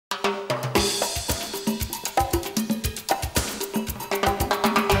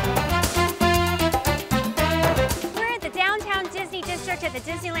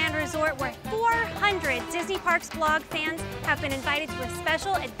Parks blog fans have been invited to a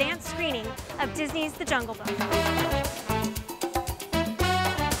special advanced screening of Disney's The Jungle Book.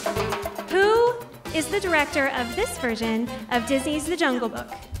 Who is the director of this version of Disney's The Jungle Book?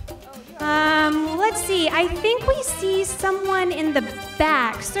 Let's see, I think we see someone in the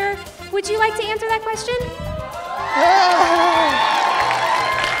back. Sir, would you like to answer that question?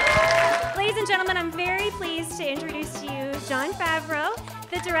 Ladies and gentlemen, I'm very pleased to introduce to you Jon Favreau,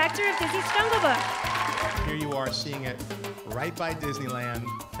 the director of Disney's Jungle Book. Here you are seeing it right by Disneyland.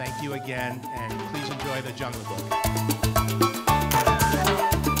 Thank you again, and please enjoy The Jungle Book.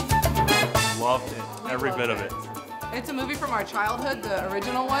 Loved it, every bit of it. It's a movie from our childhood, the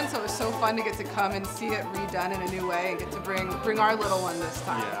original one, so it was so fun to get to come and see it redone in a new way and get to bring our little one this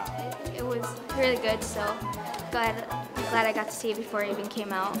time. Yeah. It was really good, so I'm glad I got to see it before it even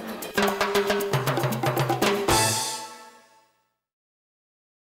came out.